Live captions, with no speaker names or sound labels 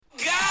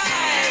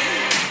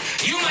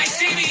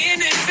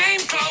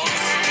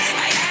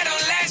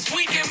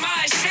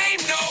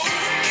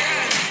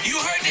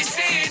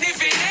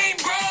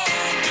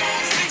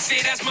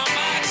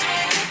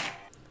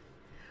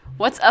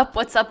What's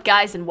up,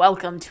 guys, and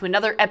welcome to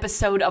another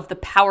episode of the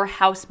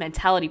Powerhouse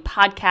Mentality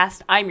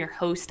Podcast. I'm your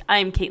host. I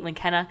am Caitlin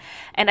Kenna,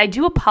 and I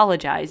do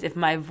apologize if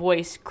my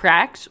voice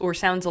cracks or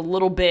sounds a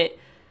little bit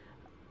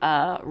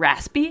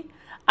raspy.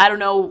 I don't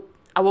know.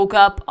 I woke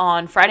up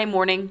on Friday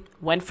morning,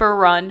 went for a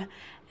run,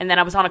 and then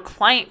I was on a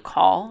client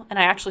call, and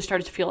I actually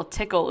started to feel a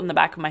tickle in the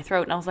back of my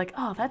throat, and I was like,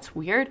 oh, that's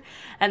weird.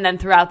 And then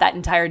throughout that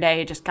entire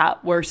day, it just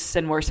got worse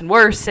and worse and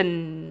worse,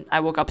 and I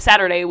woke up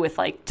Saturday with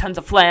like tons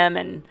of phlegm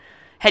and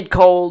head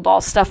cold,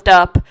 all stuffed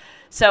up.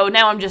 So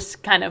now I'm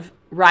just kind of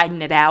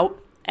riding it out,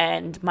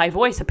 and my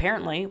voice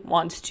apparently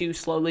wants to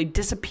slowly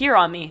disappear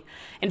on me.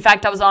 In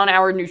fact, I was on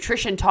our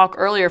nutrition talk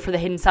earlier for the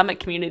Hidden Summit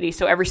community.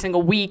 So every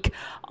single week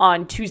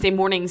on Tuesday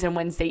mornings and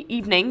Wednesday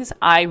evenings,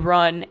 I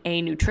run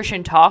a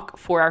nutrition talk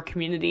for our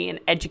community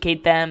and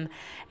educate them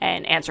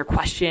and answer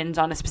questions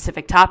on a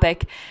specific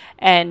topic.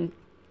 And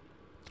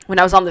when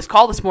I was on this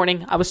call this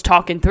morning, I was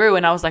talking through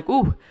and I was like,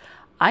 ooh,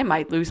 I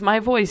might lose my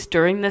voice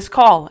during this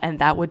call, and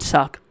that would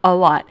suck a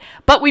lot.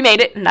 But we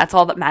made it, and that's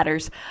all that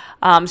matters.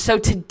 So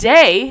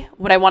today,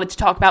 what I wanted to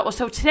talk about was,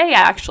 today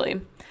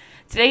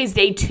is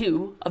day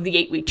 2 of the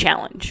 8-week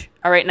challenge.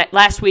 All right, and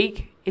last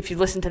week, if you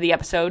listened to the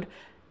episode,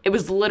 it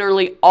was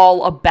literally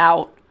all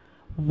about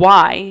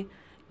why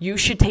you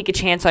should take a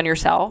chance on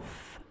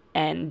yourself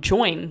and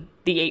join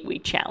the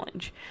 8-week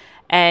challenge.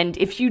 And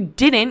if you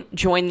didn't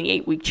join the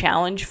 8-week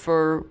challenge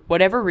for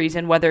whatever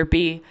reason, whether it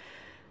be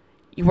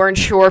you weren't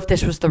sure if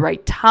this was the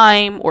right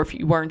time, or if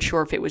you weren't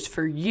sure if it was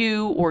for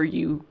you, or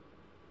you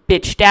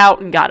bitched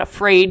out and got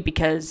afraid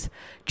because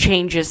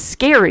change is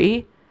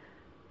scary,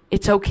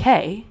 it's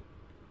okay.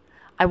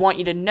 I want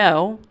you to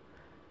know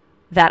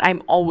that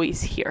I'm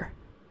always here.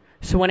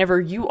 So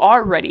whenever you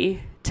are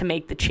ready to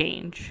make the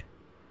change,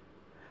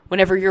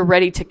 whenever you're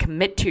ready to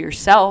commit to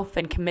yourself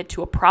and commit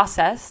to a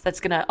process that's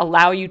going to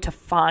allow you to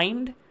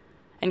find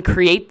and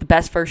create the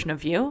best version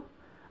of you,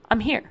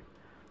 I'm here.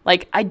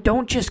 Like, I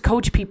don't just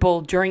coach people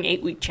during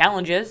 8-week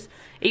challenges.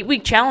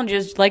 8-week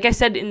challenges, like I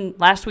said in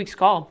last week's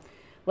podcast,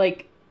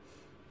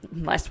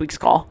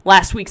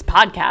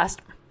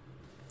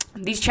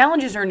 these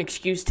challenges are an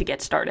excuse to get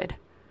started.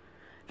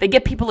 They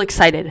get people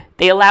excited.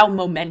 They allow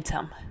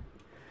momentum.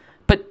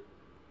 But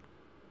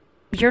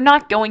you're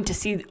not going to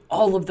see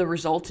all of the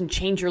results and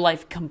change your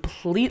life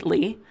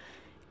completely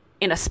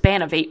in a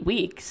span of 8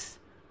 weeks.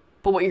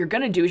 But what you're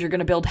going to do is you're going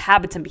to build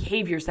habits and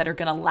behaviors that are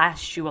going to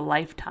last you a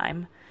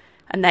lifetime,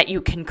 and that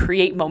you can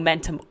create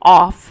momentum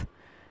off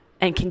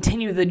and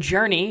continue the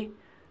journey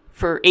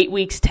for 8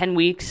 weeks, 10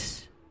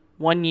 weeks,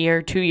 1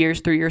 year, 2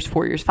 years, 3 years,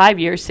 4 years, 5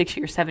 years, 6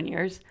 years, 7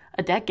 years,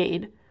 a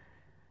decade.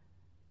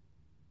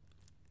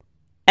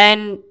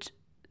 And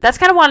that's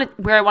kind of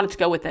where I wanted to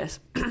go with this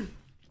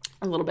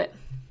a little bit.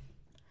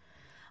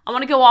 I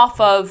want to go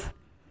off of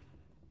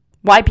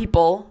why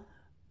people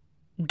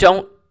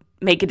don't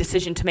make a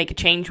decision to make a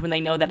change when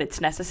they know that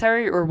it's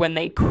necessary, or when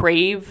they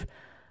crave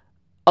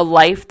a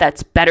life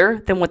that's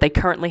better than what they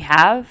currently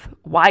have.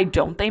 Why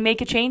don't they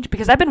make a change?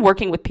 Because I've been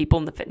working with people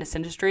in the fitness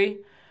industry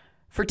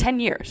for 10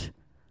 years.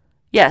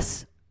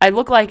 Yes, I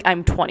look like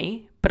I'm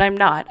 20, but I'm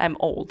not. I'm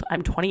old.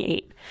 I'm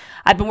 28.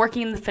 I've been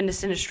working in the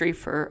fitness industry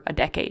for a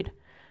decade.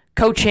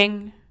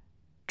 Coaching,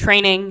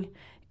 training,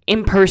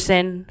 in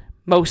person,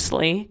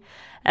 mostly.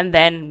 And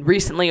then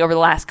recently, over the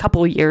last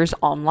couple of years,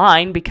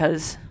 online,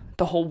 because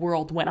the whole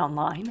world went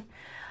online.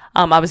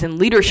 I was in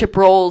leadership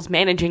roles,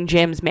 managing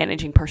gyms,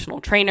 managing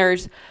personal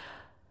trainers,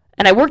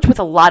 and I worked with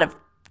a lot of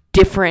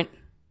different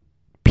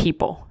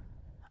people.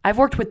 I've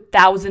worked with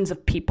thousands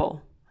of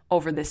people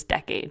over this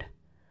decade.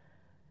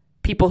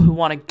 People who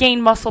want to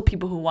gain muscle,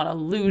 people who want to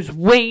lose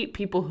weight,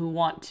 people who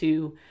want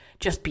to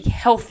just be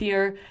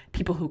healthier,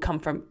 people who come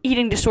from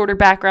eating disorder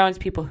backgrounds,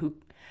 people who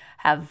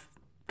have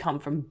come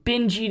from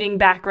binge eating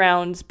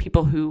backgrounds,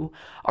 people who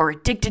are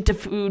addicted to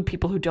food,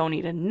 people who don't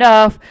eat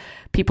enough,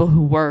 people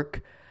who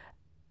work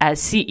as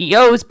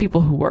CEOs,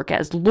 people who work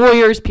as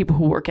lawyers, people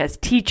who work as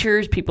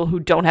teachers, people who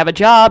don't have a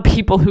job,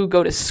 people who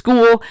go to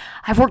school.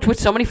 I've worked with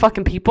so many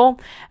fucking people,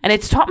 and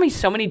it's taught me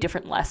so many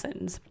different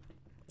lessons.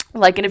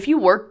 Like, and if you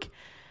work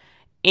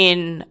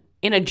in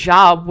a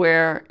job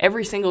where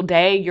every single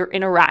day you're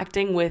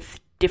interacting with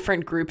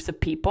different groups of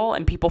people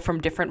and people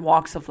from different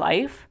walks of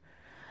life,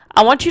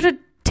 I want you to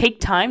take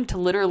time to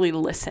literally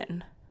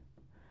listen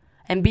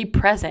and be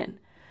present,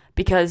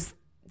 because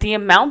the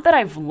amount that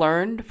I've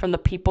learned from the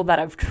people that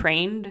I've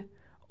trained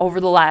over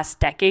the last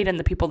decade and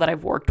the people that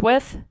I've worked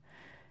with,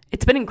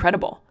 it's been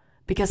incredible,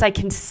 because I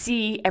can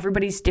see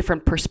everybody's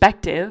different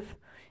perspective,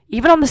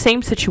 even on the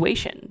same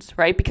situations,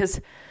 right?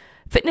 Because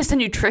fitness and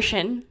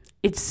nutrition,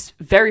 it's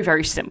very,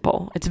 very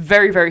simple. It's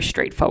very, very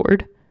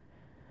straightforward.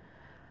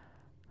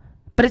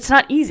 But it's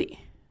not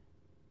easy.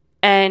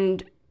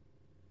 And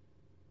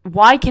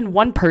why can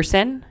one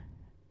person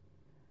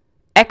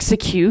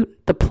execute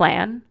the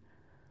plan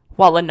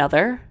while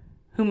another,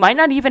 who might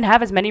not even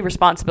have as many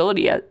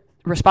responsibilities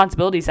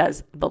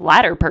as the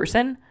latter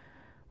person,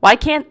 why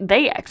can't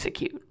they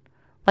execute?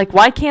 Like,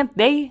 why can't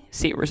they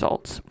see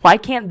results? Why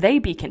can't they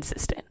be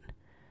consistent?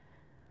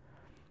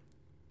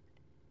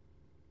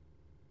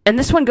 And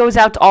this one goes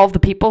out to all of the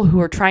people who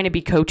are trying to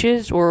be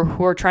coaches or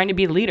who are trying to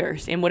be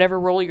leaders in whatever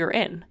role you're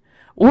in.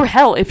 Or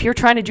hell, if you're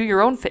trying to do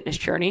your own fitness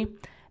journey,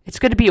 it's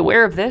good to be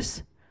aware of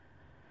this.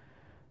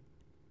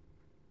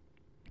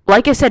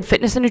 Like I said,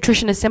 fitness and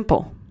nutrition is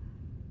simple.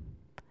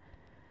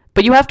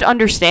 But you have to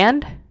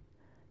understand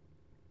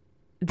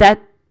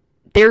that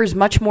there is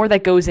much more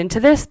that goes into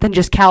this than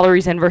just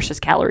calories in versus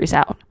calories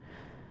out.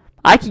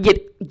 I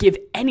could give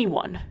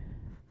anyone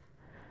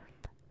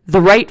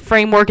the right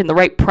framework and the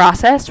right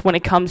process when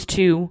it comes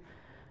to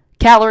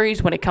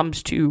calories, when it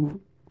comes to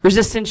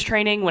resistance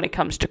training, when it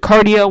comes to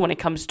cardio, when it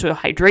comes to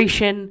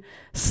hydration,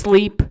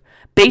 sleep,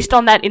 based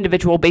on that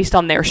individual, based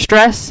on their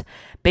stress,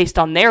 based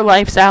on their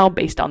lifestyle,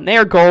 based on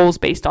their goals,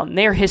 based on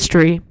their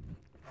history.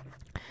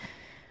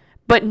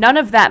 But none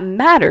of that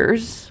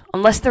matters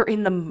unless they're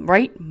in the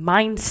right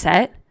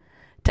mindset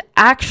to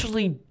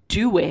actually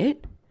do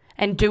it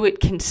and do it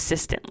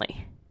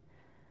consistently.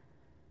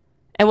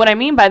 And what I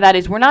mean by that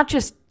is we're not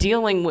just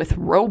dealing with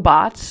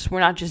robots. We're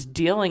not just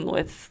dealing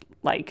with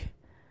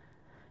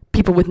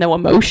people with no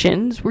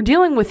emotions. We're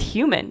dealing with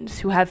humans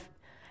who have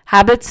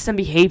habits and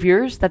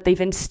behaviors that they've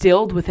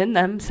instilled within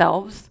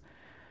themselves.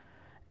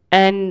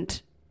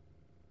 And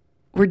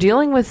we're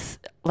dealing with,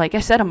 like I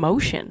said,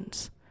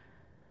 emotions.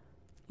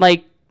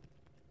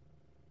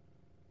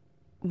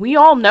 We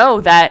all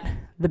know that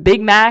the Big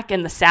Mac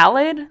and the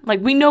salad,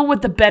 we know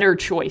what the better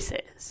choice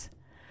is.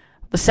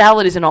 The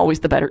salad isn't always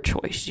the better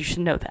choice. You should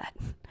know that.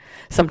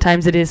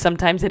 Sometimes it is,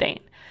 sometimes it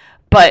ain't.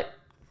 But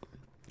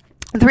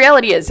the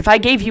reality is, if I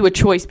gave you a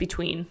choice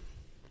between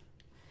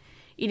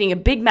eating a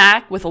Big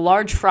Mac with a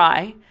large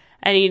fry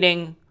and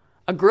eating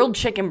a grilled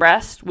chicken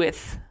breast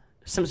with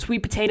some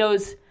sweet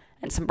potatoes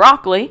and some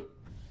broccoli,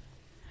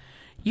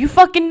 you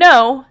fucking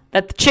know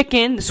that the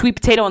chicken, the sweet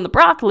potato, and the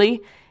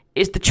broccoli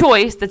is the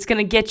choice that's going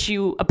to get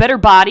you a better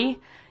body.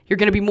 You're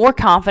going to be more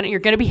confident. You're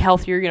going to be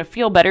healthier. You're going to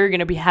feel better. You're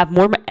going to have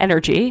more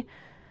energy.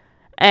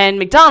 And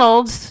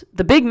McDonald's,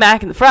 the Big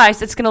Mac and the fries,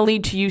 that's going to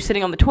lead to you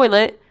sitting on the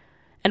toilet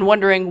and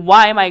wondering,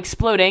 why am I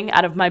exploding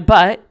out of my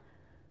butt?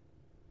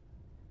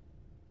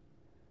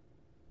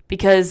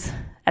 Because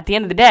at the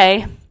end of the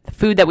day, the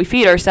food that we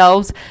feed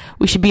ourselves,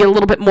 we should be a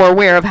little bit more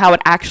aware of how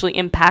it actually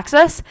impacts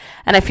us.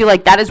 And I feel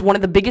like that is one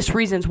of the biggest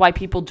reasons why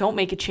people don't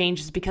make a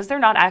change, is because they're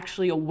not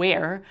actually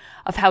aware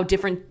of how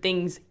different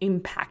things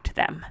impact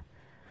them.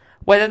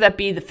 Whether that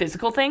be the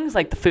physical things,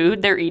 like the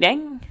food they're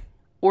eating,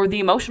 or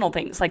the emotional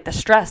things, like the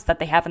stress that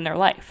they have in their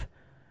life.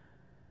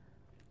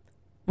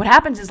 What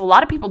happens is a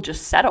lot of people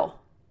just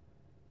settle.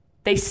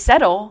 They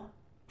settle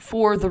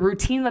for the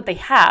routine that they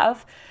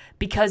have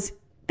because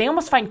they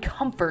almost find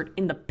comfort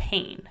in the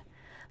pain.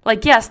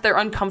 Yes, they're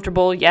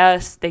uncomfortable.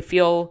 Yes, they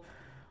feel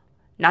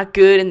not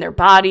good in their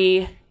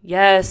body.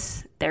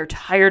 Yes, they're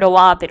tired a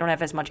lot. They don't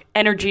have as much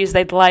energy as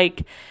they'd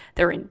like.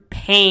 They're in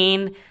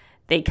pain.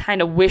 They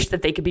kind of wish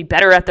that they could be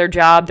better at their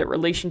job. Their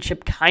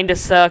relationship kind of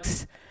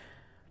sucks.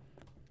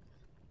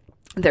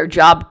 Their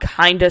job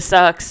kind of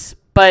sucks.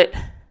 But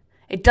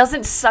it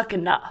doesn't suck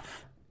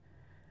enough.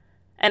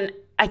 And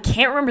I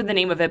can't remember the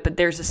name of it, but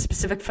there's a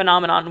specific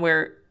phenomenon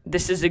where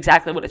this is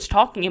exactly what it's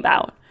talking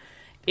about.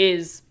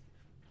 Is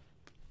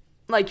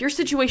your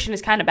situation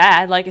is kind of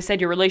bad. Like I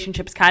said, your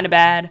relationship's kind of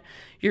bad.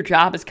 Your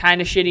job is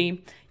kind of shitty.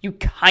 You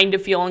kind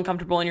of feel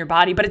uncomfortable in your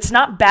body, but it's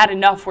not bad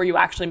enough where you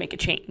actually make a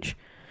change.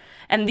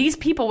 And these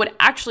people would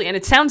actually, and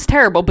it sounds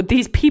terrible, but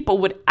these people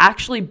would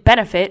actually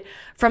benefit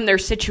from their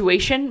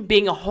situation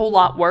being a whole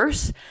lot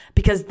worse,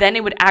 because then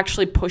it would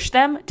actually push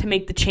them to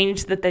make the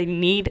change that they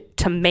need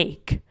to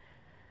make.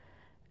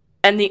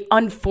 And the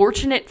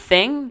unfortunate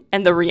thing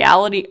and the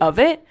reality of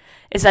it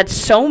is that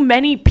so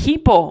many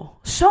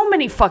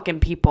fucking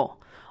people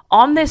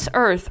on this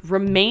earth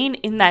remain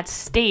in that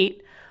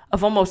state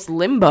of almost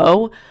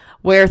limbo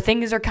where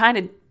things are kind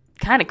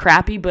of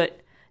crappy, but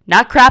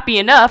not crappy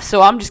enough,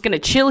 so I'm just going to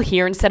chill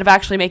here instead of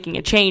actually making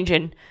a change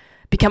and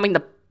becoming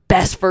the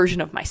best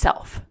version of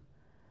myself.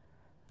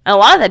 And a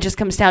lot of that just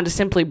comes down to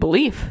simply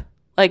belief.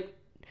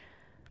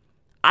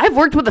 I've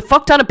worked with a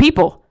fuck ton of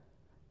people.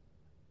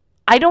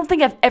 I don't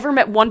think I've ever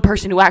met one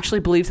person who actually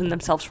believes in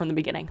themselves from the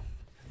beginning.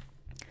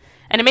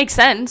 And it makes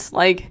sense.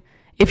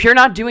 If you're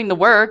not doing the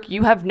work,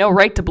 you have no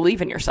right to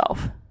believe in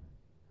yourself.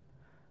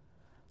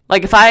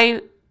 If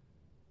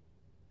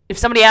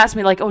somebody asked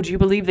me, oh, do you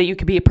believe that you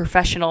could be a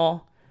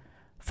professional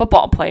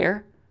football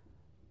player?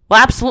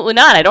 Well, absolutely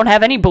not. I don't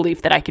have any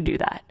belief that I could do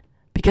that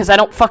because I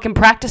don't fucking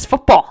practice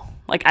football.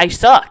 I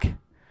suck.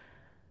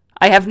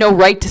 I have no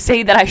right to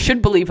say that I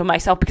should believe in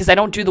myself because I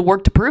don't do the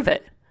work to prove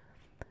it.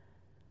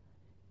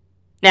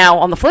 Now,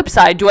 on the flip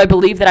side, do I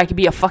believe that I could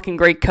be a fucking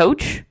great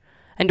coach?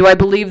 And do I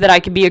believe that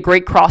I could be a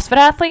great CrossFit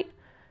athlete?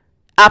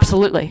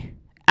 Absolutely.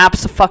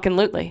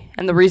 Abso-fucking-lutely.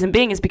 And the reason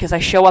being is because I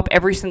show up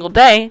every single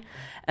day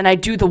and I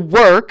do the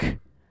work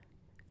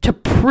to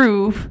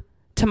prove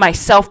to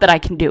myself that I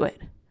can do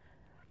it.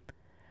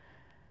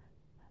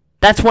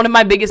 That's one of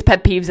my biggest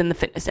pet peeves in the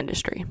fitness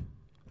industry.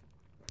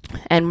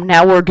 And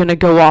now we're going to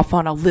go off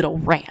on a little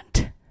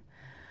rant.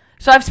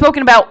 So I've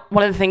spoken about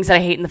one of the things that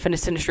I hate in the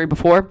fitness industry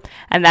before,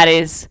 and that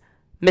is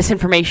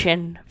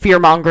misinformation,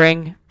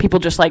 fear-mongering, people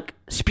just like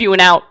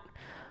spewing out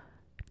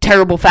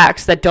terrible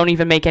facts that don't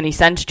even make any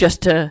sense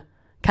just to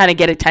kind of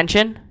get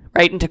attention,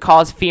 right? And to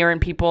cause fear in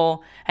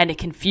people and to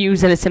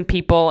confuse innocent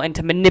people and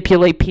to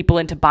manipulate people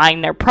into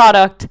buying their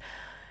product.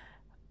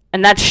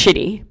 And that's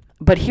shitty.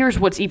 But here's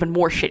what's even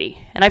more shitty.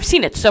 And I've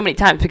seen it so many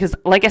times because,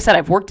 like I said,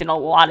 I've worked in a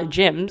lot of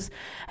gyms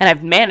and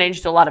I've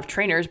managed a lot of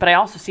trainers, but I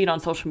also see it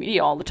on social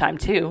media all the time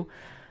too.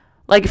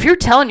 Like, if you're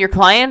telling your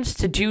clients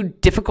to do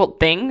difficult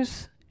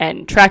things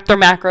and track their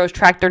macros,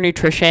 track their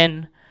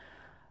nutrition,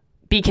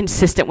 be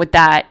consistent with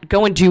that,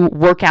 go and do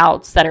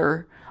workouts that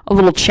are a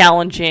little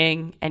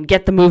challenging and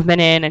get the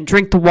movement in and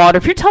drink the water.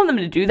 If you're telling them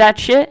to do that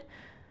shit,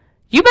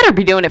 you better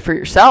be doing it for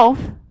yourself.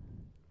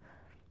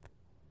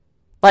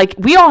 Like,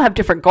 we all have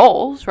different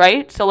goals,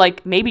 right? So,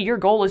 like, maybe your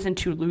goal isn't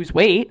to lose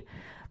weight,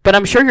 but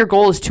I'm sure your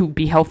goal is to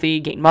be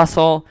healthy, gain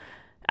muscle.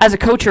 As a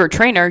coach or a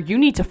trainer, you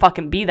need to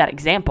fucking be that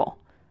example.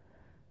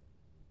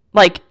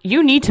 Like,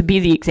 you need to be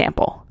the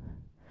example.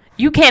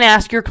 You can't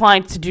ask your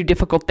clients to do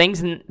difficult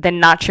things and then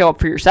not show up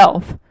for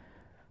yourself.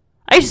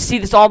 I used to see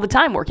this all the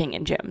time working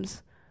in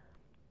gyms,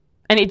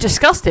 and it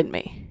disgusted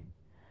me.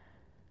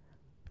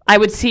 I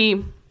would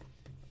see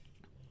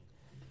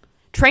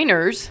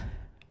trainers,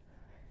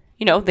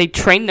 they'd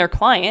train their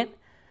client,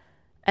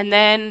 and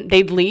then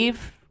they'd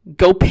leave,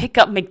 go pick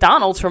up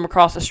McDonald's from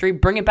across the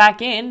street, bring it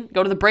back in,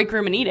 go to the break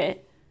room and eat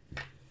it.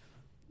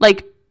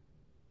 Like,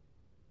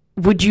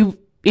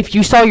 if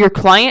you saw your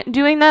client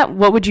doing that,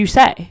 what would you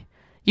say?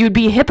 You would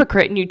be a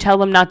hypocrite and you'd tell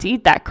them not to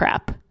eat that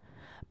crap.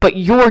 But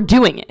you're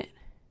doing it.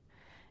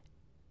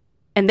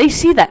 And they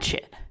see that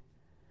shit.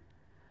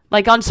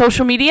 Like on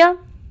social media,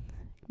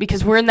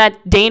 because we're in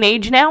that day and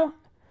age now,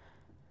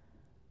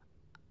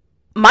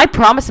 my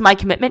promise and my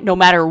commitment, no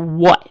matter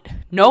what,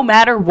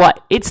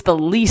 it's the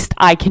least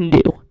I can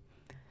do,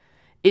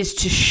 is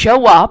to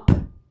show up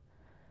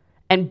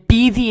and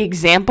be the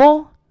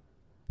example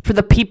for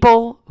the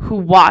people who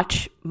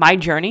watch my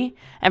journey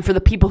and for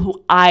the people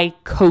who I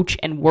coach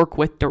and work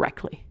with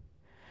directly.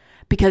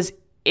 Because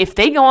if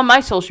they go on my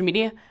social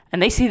media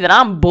and they see that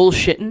I'm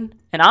bullshitting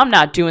and I'm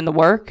not doing the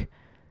work,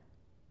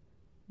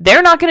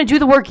 they're not going to do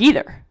the work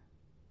either.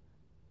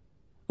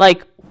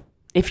 Like,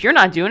 if you're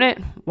not doing it,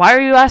 why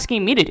are you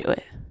asking me to do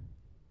it?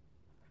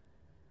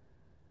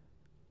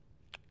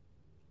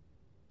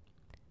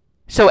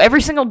 So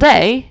every single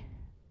day,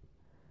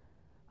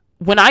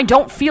 when I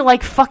don't feel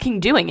like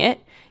fucking doing it,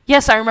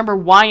 yes, I remember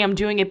why I'm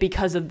doing it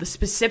because of the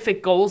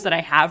specific goals that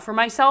I have for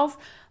myself.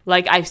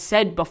 Like I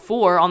said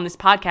before on this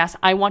podcast,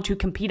 I want to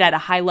compete at a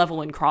high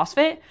level in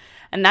CrossFit,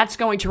 and that's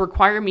going to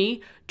require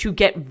me to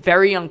get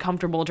very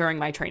uncomfortable during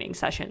my training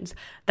sessions.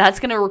 That's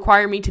going to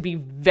require me to be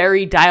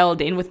very dialed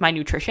in with my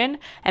nutrition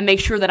and make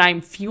sure that I'm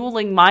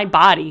fueling my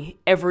body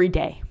every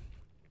day,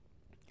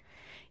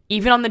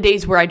 even on the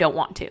days where I don't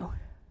want to.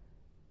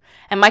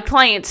 And my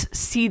clients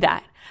see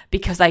that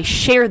because I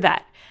share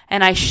that,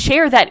 and I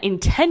share that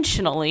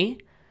intentionally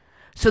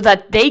so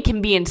that they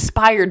can be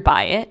inspired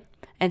by it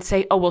and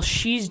say, oh, well,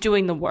 she's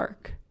doing the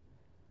work.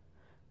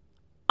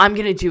 I'm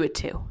going to do it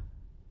too.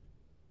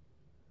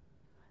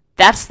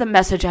 That's the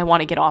message I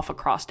want to get off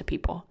across to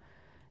people,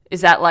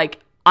 is that, like,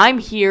 I'm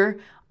here,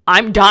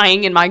 I'm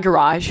dying in my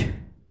garage,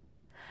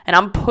 and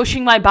I'm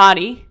pushing my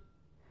body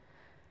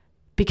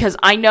because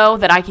I know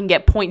that I can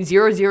get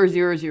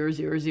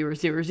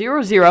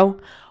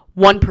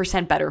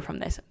 0.000000001% better from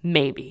this.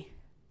 Maybe.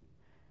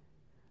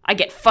 I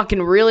get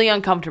fucking really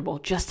uncomfortable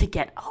just to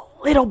get a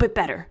little bit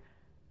better.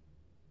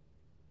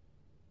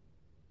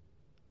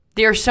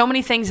 There are so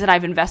many things that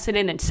I've invested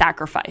in and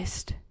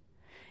sacrificed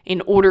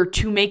in order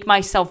to make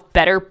myself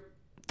better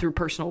through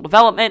personal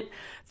development,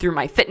 through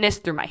my fitness,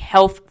 through my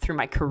health, through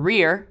my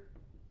career.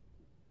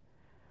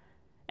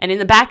 And in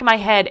the back of my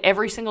head,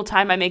 every single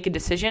time I make a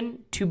decision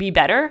to be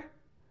better,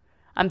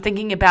 I'm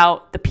thinking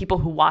about the people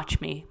who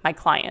watch me, my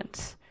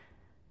clients,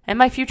 and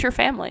my future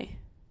family,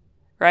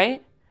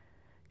 right?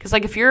 Because,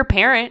 like, if you're a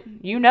parent,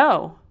 you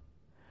know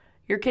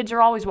your kids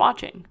are always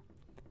watching.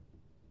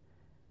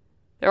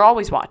 They're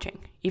always watching.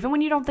 Even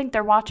when you don't think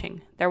they're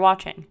watching, they're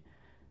watching.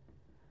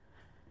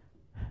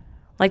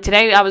 Like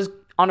today, I was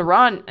on a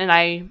run and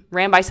I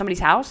ran by somebody's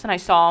house and I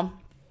saw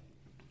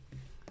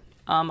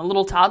a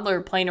little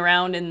toddler playing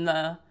around in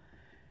the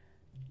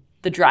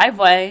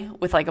driveway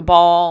with like a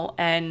ball,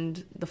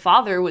 and the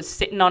father was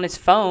sitting on his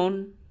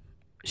phone,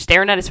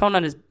 staring at his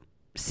phone,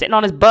 sitting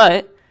on his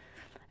butt,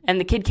 and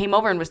the kid came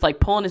over and was like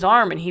pulling his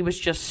arm, and he was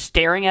just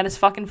staring at his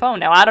fucking phone.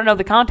 Now, I don't know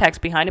the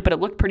context behind it, but it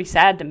looked pretty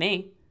sad to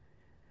me.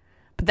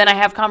 But then I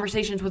have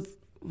conversations with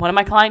one of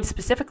my clients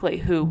specifically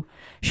who,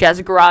 she has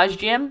a garage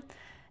gym,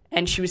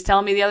 and she was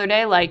telling me the other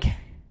day, like,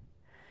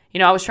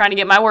 I was trying to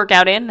get my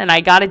workout in and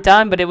I got it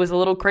done, but it was a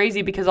little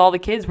crazy because all the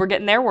kids were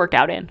getting their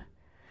workout in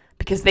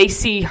because they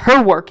see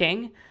her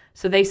working.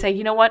 So they say,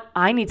 you know what?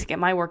 I need to get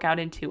my workout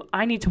in too.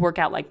 I need to work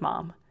out like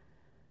mom.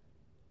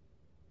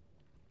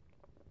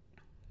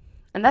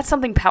 And that's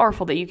something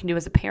powerful that you can do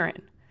as a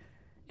parent.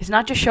 It's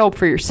not just show up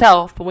for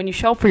yourself, but when you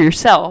show up for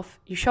yourself,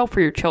 you show up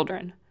for your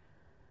children.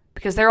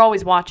 because they're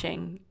always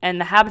watching. And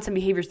the habits and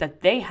behaviors that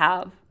they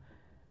have,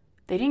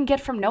 they didn't get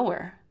from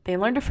nowhere. They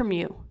learned it from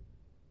you.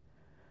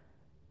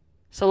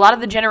 So a lot of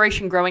the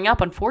generation growing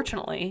up,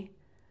 unfortunately,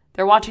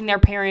 they're watching their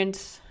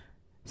parents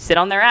sit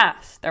on their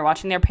ass. They're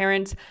watching their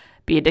parents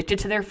be addicted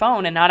to their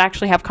phone and not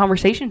actually have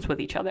conversations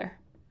with each other.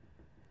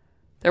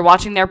 They're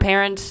watching their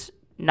parents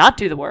not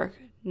do the work,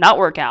 not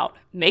work out,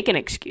 make an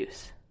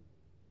excuse.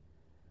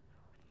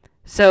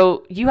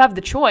 So you have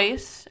the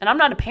choice, and I'm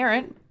not a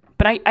parent,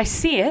 but I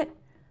see it,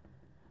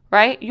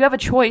 right? You have a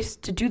choice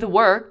to do the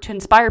work to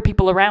inspire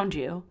people around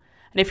you.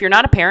 And if you're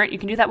not a parent, you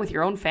can do that with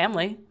your own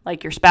family,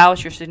 like your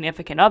spouse, your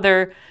significant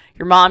other,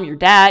 your mom, your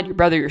dad, your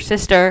brother, your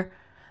sister.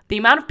 The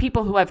amount of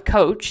people who I've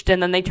coached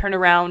and then they turn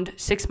around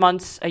 6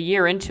 months, a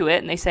year into it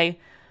and they say,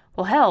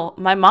 well, hell,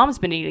 my mom's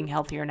been eating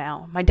healthier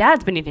now. My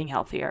dad's been eating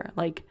healthier.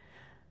 Like,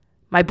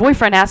 my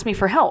boyfriend asked me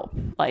for help.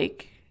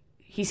 Like,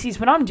 he sees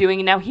what I'm doing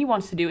and now he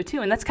wants to do it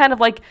too. And that's kind of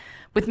like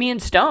with me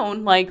and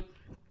Stone. Like,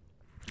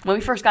 when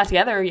we first got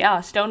together,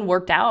 yeah, Stone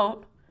worked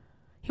out.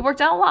 He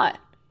worked out a lot.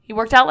 He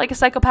worked out like a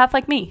psychopath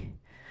like me.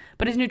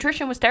 But his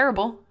nutrition was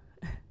terrible.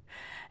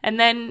 And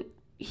then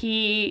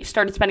he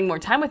started spending more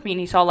time with me and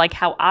he saw like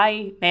how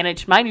I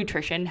managed my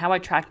nutrition, how I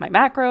tracked my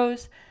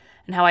macros,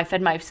 and how I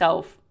fed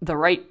myself the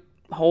right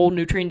whole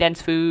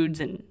nutrient-dense foods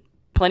and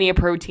plenty of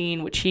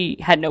protein, which he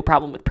had no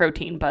problem with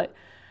protein, but,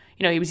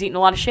 you know, he was eating a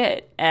lot of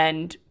shit.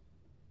 And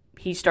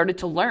he started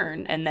to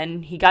learn, and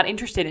then he got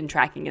interested in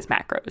tracking his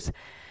macros.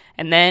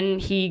 And then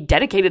he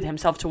dedicated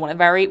himself to one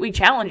of our 8-week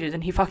challenges,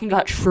 and he fucking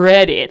got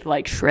shredded,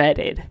 like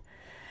shredded.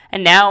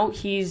 And now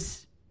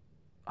he's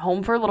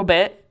home for a little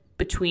bit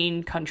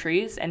between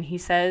countries, and he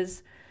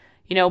says,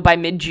 you know, by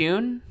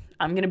mid-June,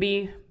 I'm going to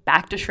be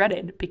back to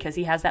shredded, because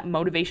he has that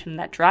motivation and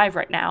that drive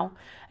right now.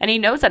 And he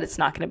knows that it's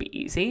not going to be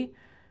easy,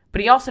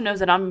 but he also knows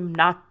that I'm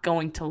not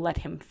going to let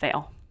him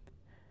fail.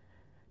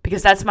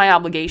 Because that's my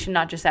obligation,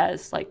 not just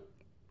as like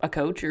a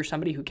coach or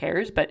somebody who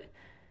cares, but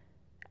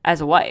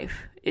as a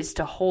wife, is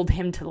to hold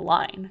him to the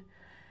line.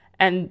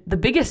 And the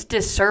biggest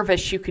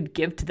disservice you could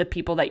give to the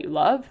people that you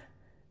love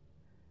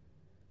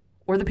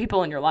or the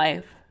people in your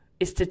life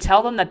is to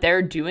tell them that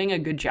they're doing a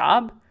good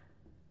job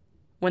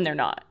when they're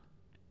not.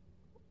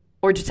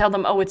 Or to tell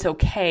them, oh, it's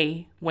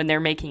okay, when they're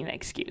making an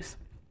excuse.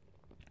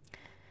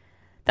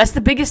 That's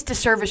the biggest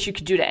disservice you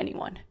could do to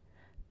anyone.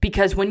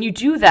 Because when you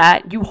do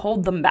that, you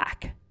hold them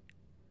back.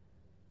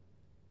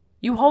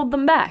 You hold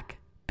them back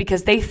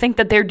because they think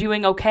that they're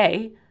doing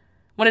okay,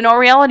 when in all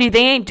reality,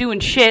 they ain't doing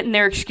shit and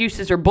their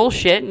excuses are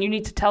bullshit, and you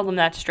need to tell them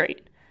that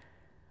straight.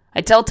 I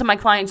tell it to my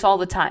clients all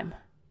the time.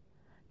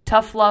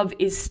 Tough love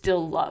is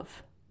still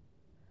love.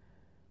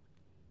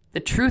 The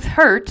truth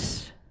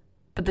hurts,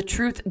 but the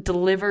truth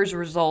delivers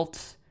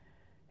results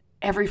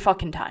every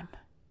fucking time.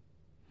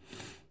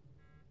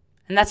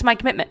 And that's my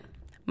commitment.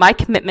 My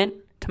commitment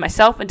to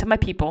myself and to my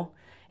people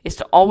is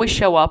to always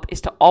show up,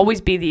 is to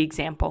always be the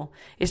example,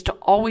 is to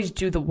always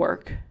do the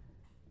work.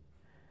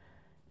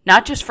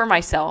 Not just for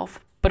myself,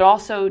 but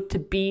also to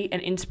be an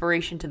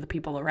inspiration to the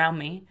people around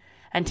me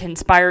and to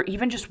inspire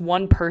even just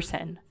one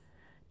person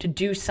to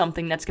do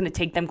something that's going to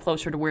take them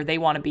closer to where they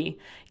want to be,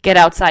 get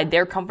outside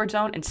their comfort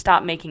zone and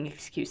stop making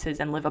excuses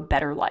and live a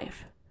better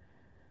life.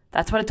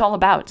 That's what it's all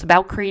about. It's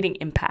about creating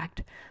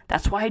impact.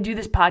 That's why I do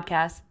this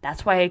podcast.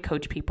 That's why I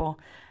coach people.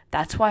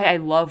 That's why I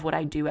love what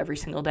I do every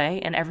single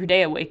day. And every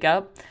day I wake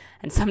up,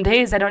 and some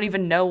days I don't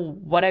even know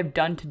what I've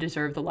done to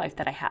deserve the life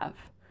that I have.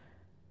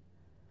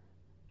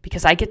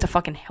 Because I get to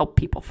fucking help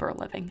people for a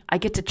living. I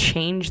get to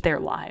change their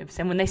lives.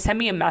 And when they send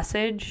me a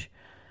message,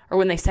 or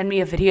when they send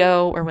me a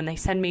video, or when they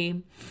send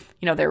me,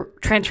 you know, their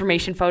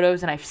transformation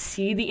photos and I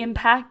see the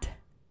impact,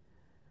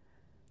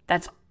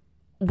 that's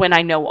when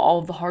I know all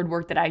of the hard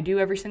work that I do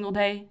every single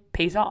day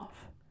pays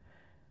off.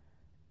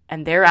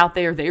 And they're out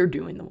there, they're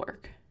doing the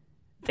work.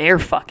 They're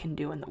fucking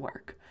doing the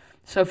work.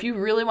 So if you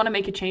really want to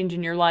make a change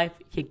in your life,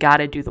 you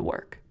gotta do the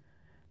work.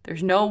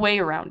 There's no way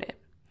around it.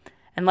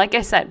 And like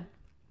I said,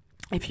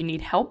 if you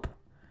need help,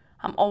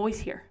 I'm always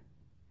here.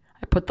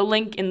 I put the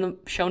link in the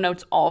show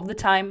notes all of the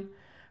time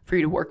for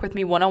you to work with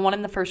me one-on-one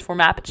in the First Form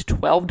app. It's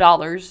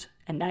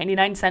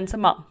 $12.99 a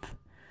month.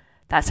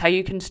 That's how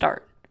you can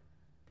start.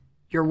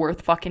 You're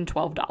worth fucking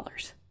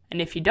 $12.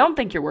 And if you don't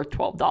think you're worth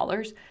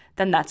 $12,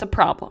 then that's a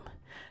problem.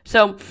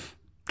 So,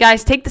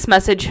 guys, take this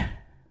message,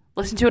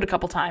 listen to it a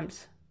couple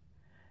times.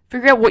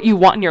 Figure out what you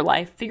want in your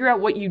life. Figure out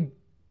what you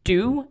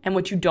do and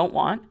what you don't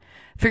want.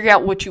 Figure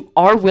out what you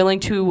are willing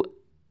to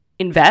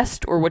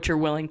invest or what you're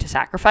willing to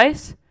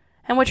sacrifice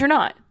and what you're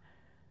not.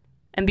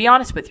 And be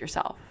honest with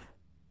yourself.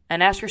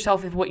 And ask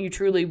yourself if what you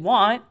truly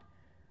want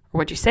or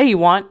what you say you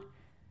want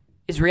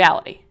is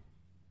reality.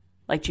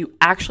 Like, do you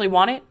actually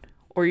want it?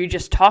 Or are you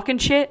just talking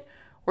shit?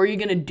 Or are you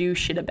going to do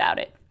shit about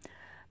it?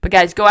 But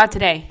guys, go out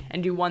today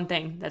and do one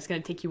thing that's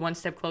going to take you one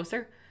step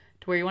closer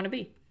to where you want to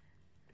be.